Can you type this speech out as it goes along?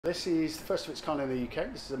This is the first of its kind in the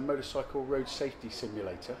UK. This is a motorcycle road safety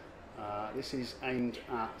simulator. This is aimed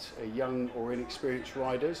at young or inexperienced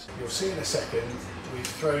riders. You'll see in a second we've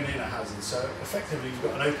thrown in a hazard. So effectively you've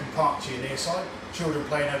got an open park to your near side, children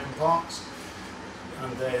playing open parks,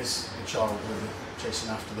 and there's a child chasing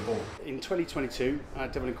after the ball. In 2022,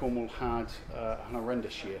 Devon and Cornwall had an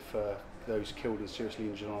horrendous year for those killed and seriously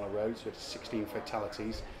injured on our roads. We had 16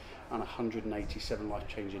 fatalities and 187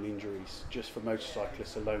 life-changing injuries just for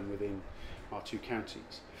motorcyclists alone within our two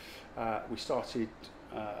counties. We started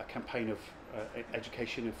a campaign of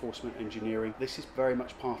education, enforcement, engineering. This is very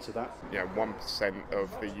much part of that. 1%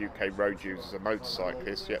 of the UK road users are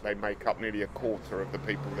motorcyclists, yet they make up nearly a quarter of the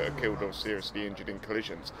people that are killed or seriously injured in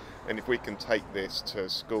collisions. And if we can take this to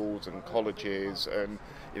schools and colleges and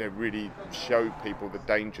really show people the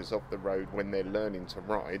dangers of the road when they're learning to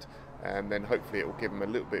ride, and then hopefully it will give them a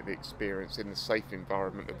little bit of experience in the safe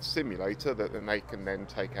environment of the simulator that then they can then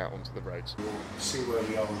take out onto the roads. We'll see where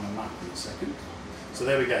we are on the map in a second. So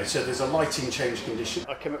there we go. So there's a lighting change condition.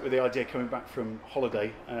 I came up with the idea coming back from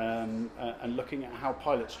holiday and looking at how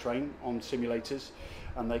pilots train on simulators,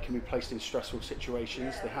 and they can be placed in stressful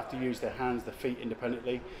situations. They have to use their hands, their feet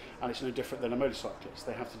independently, and it's no different than a motorcyclist.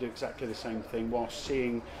 They have to do exactly the same thing whilst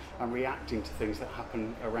seeing and reacting to things that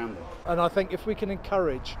happen around them. And I think if we can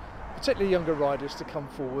encourage particularly younger riders to come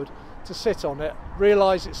forward, to sit on it,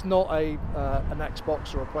 realise it's not an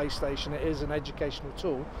Xbox or a PlayStation, it is an educational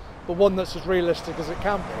tool, but one that's as realistic as it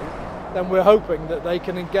can be, then we're hoping that they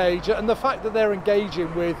can engage. And the fact that they're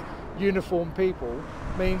engaging with uniformed people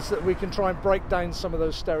means that we can try and break down some of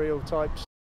those stereotypes.